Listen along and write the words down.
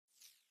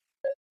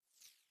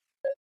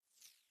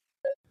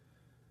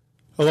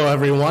Hello,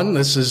 everyone.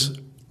 This is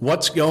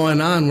What's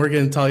Going On. We're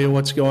going to tell you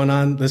what's going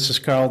on. This is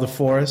Carl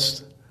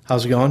DeForest.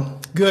 How's it going?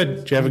 Good.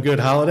 Did you have a good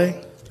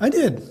holiday? I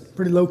did.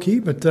 Pretty low key,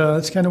 but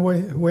that's kind of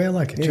the way I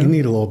like it. Yeah, you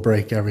need a little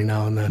break every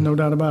now and then. No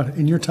doubt about it.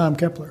 And you're Tom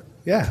Kepler.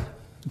 Yeah.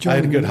 I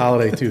had a good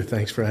holiday, too.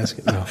 Thanks for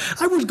asking. No.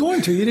 I was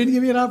going to. You didn't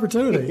give me an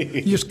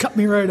opportunity. You just cut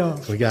me right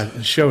off. We got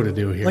a show to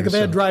do here. Like a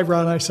bad driver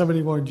on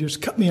I-71. You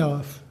just cut me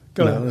off.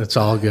 Go ahead. It's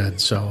all good.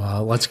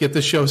 So let's get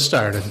the show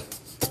started.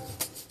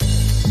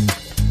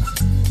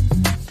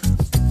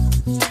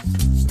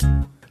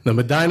 The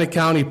Medina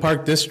County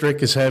Park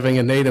District is having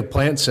a native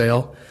plant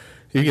sale.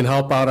 You can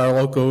help out our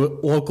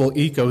local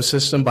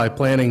ecosystem by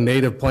planting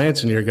native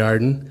plants in your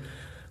garden.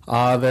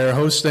 They're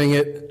hosting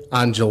it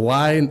on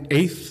July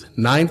 8th, 9th,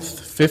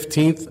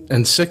 15th,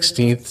 and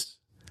 16th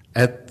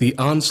at the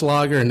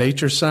Onslager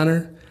Nature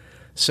Center.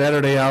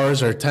 Saturday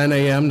hours are 10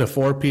 a.m. to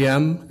 4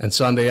 p.m., and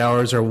Sunday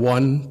hours are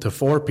 1 to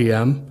 4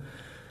 p.m.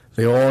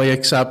 They only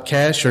accept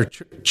cash or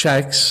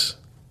checks,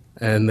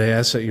 and they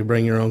ask that you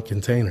bring your own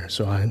container.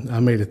 So I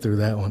made it through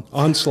that one.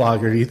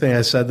 Onslager, do you think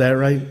I said that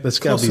right? That's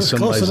got to be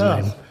somebody's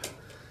name.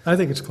 I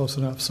think it's close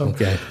enough. So,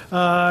 okay.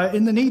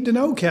 In the Need to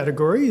Know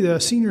category, the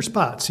Senior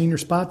Spot. Senior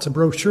Spot's a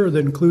brochure that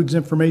includes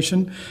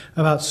information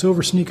about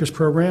Silver Sneakers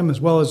program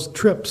as well as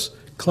trips,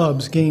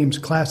 clubs, games,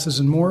 classes,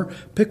 and more.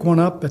 Pick one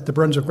up at the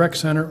Brunswick Rec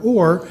Center,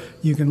 or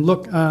you can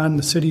look on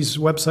the city's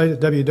website at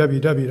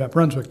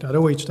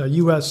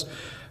www.brunswick.oh.us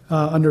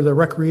under the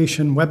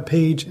Recreation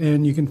webpage,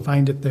 and you can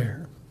find it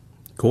there.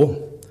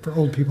 Cool. For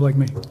old people like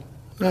me.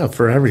 Yeah,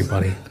 for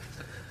everybody.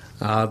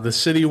 The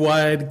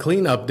citywide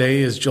cleanup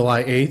day is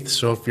July 8th,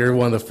 so if you're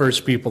one of the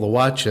first people to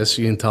watch this,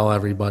 you can tell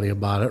everybody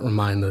about it,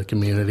 remind the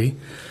community.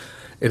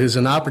 It is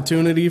an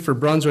opportunity for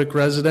Brunswick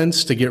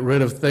residents to get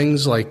rid of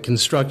things like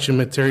construction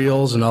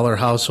materials and other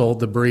household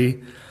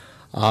debris.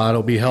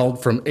 It'll be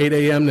held from 8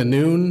 a.m. to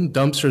noon.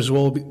 Dumpsters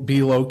will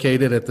be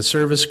located at the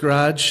service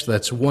garage.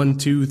 That's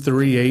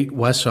 1238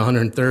 West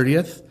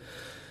 130th.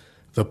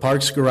 The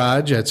Parks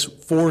Garage, that's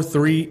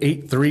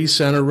 4383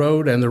 Center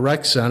Road, and the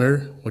Rec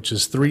Center, which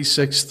is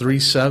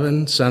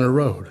 3637 Center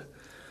Road.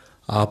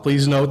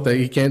 Please note that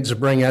you can't just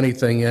bring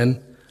anything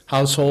in.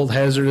 Household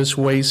hazardous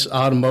waste,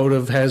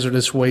 automotive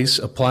hazardous waste,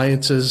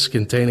 appliances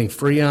containing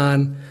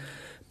Freon,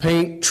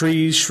 paint,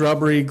 trees,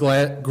 shrubbery,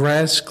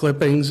 grass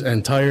clippings,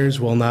 and tires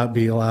will not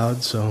be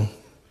allowed. So,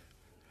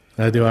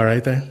 did I do all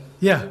right there?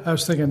 Yeah, I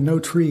was thinking no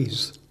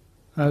trees.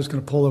 I was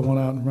going to pull that one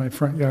out in my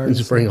front yard.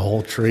 Just bring a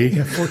whole tree?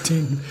 Yeah,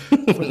 14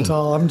 foot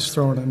tall. I'm just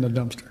throwing it in the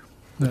dumpster.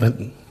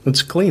 But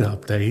it's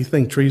cleanup day. You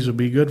think trees would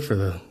be good for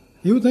the...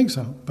 You would think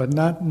so, but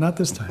not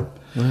this time.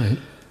 All right.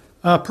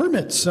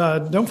 Permits.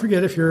 Don't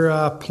forget, if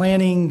you're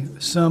planning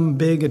some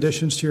big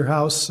additions to your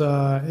house,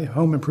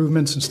 home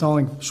improvements,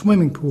 installing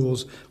swimming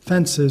pools,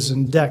 fences,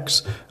 and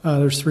decks,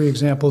 there's 3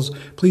 examples.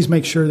 Please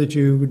make sure that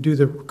you do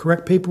the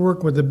correct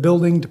paperwork with the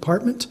building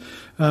department.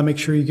 Make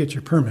sure you get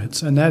your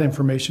permits, and that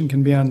information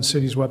can be on the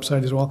city's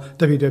website as well,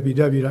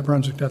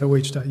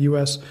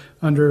 www.brunswick.oh.us,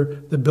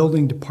 under the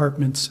building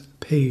department's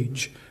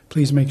page.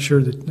 Please make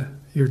sure that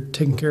you're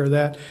taking care of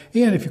that.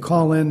 And if you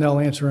call in, they'll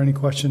answer any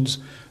questions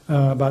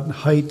about the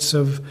heights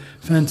of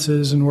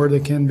fences and where they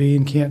can be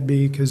and can't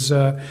be, because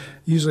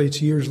usually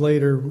it's years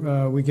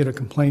later we get a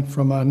complaint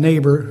from a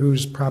neighbor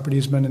whose property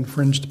has been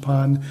infringed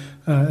upon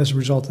as a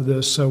result of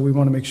this. So we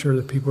want to make sure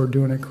that people are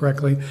doing it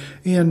correctly,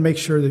 and make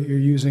sure that you're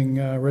using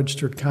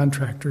registered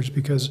contractors,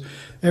 because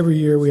every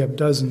year we have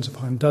dozens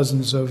upon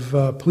dozens of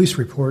police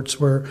reports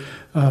where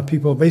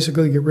people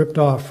basically get ripped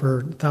off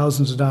for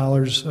thousands of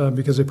dollars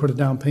because they put a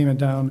down payment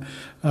down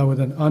with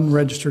an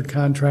unregistered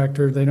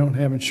contractor. They don't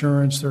have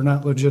insurance. They're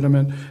not legitimate,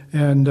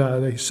 and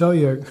they sell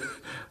you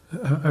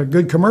a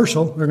good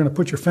commercial. They're going to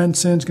put your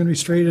fence in. It's going to be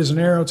straight as an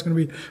arrow. It's going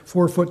to be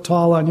 4 foot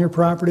tall on your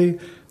property.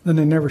 Then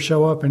they never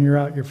show up, and you're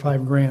out your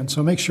 $5,000.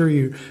 So make sure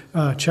you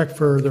check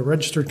for the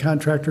registered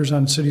contractors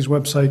on the city's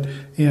website,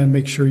 and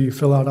make sure you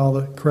fill out all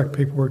the correct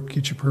paperwork to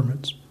get your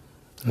permits.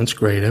 That's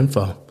great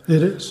info.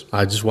 It is.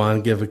 I just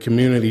want to give a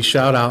community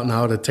shout out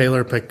now to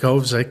Taylor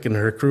Petkovic and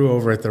her crew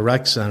over at the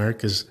Rec Center,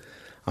 because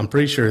I'm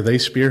pretty sure they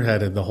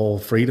spearheaded the whole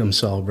Freedom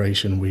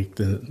Celebration Week.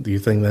 Do you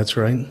think that's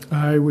right?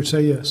 I would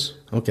say yes.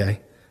 Okay.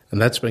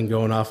 And that's been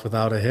going off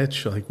without a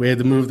hitch. Like, we had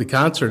to move the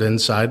concert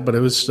inside, but it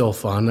was still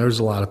fun. There was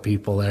a lot of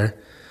people there.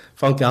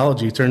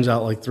 Funkology, turns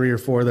out like 3 or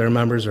 4 of their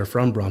members are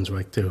from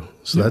Brunswick, too.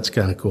 So That's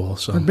kind of cool.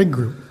 So a big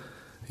group.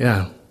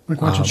 Yeah.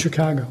 Like watching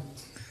Chicago.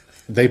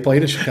 They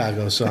played a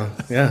Chicago song,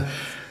 yeah.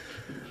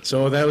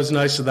 So that was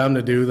nice of them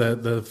to do,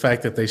 the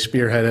fact that they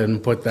spearheaded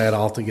and put that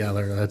all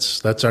together.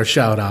 That's our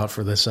shout-out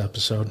for this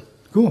episode.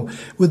 Cool.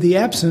 With the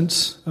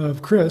absence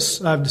of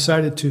Chris, I've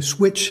decided to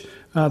switch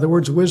the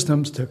words of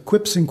wisdom to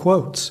quips and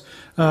quotes,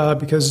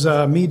 because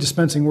me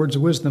dispensing words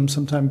of wisdom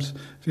sometimes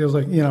feels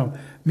like,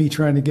 me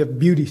trying to give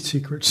beauty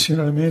secrets. You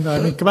know what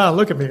I mean? Come on,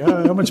 look at me.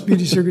 How much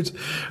beauty secrets?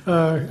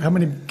 How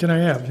many can I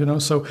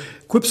have? So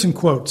quips and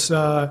quotes.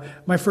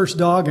 My first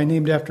dog I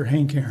named after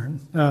Hank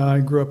Aaron. I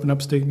grew up in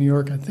upstate New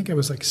York. I think I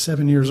was like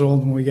 7 years old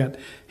when we got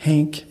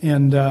Hank,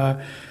 and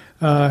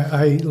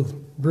I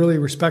really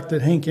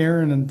respected Hank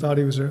Aaron and thought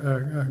he was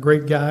a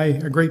great guy,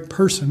 a great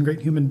person,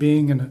 great human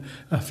being, and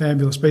a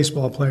fabulous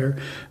baseball player.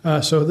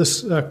 So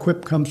this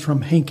quip comes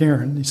from Hank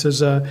Aaron. He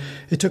says,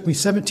 "It took me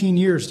 17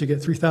 years to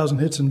get 3,000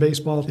 hits in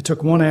baseball. It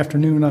took one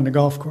afternoon on the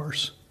golf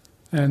course."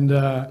 And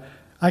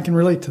I can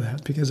relate to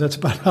that because that's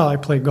about how I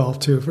play golf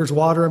too. If there's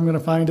water, I'm going to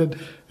find it.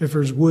 If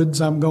there's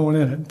woods, I'm going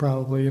in it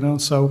probably,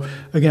 So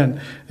again,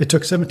 it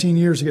took 17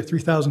 years to get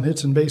 3,000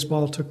 hits in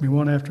baseball. It took me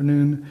one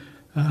afternoon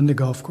on the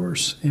golf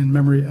course in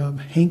memory of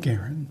Hank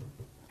Aaron.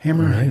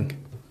 Hammer All right. Hank.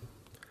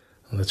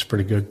 Well, that's a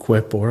pretty good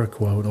quip or a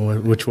quote.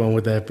 Which one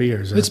would that be?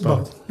 Or is that It's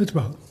both. It's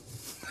both.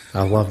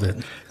 I loved it.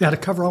 Got to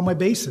cover all my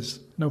bases.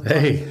 No pun,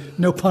 Hey.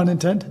 no pun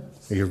intended.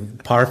 You're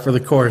par for the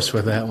course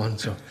with that one.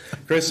 So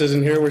Chris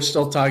isn't here. We're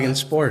still talking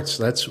sports.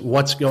 That's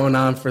what's going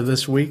on for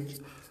this week.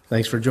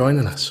 Thanks for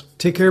joining us.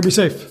 Take care. Be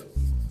safe.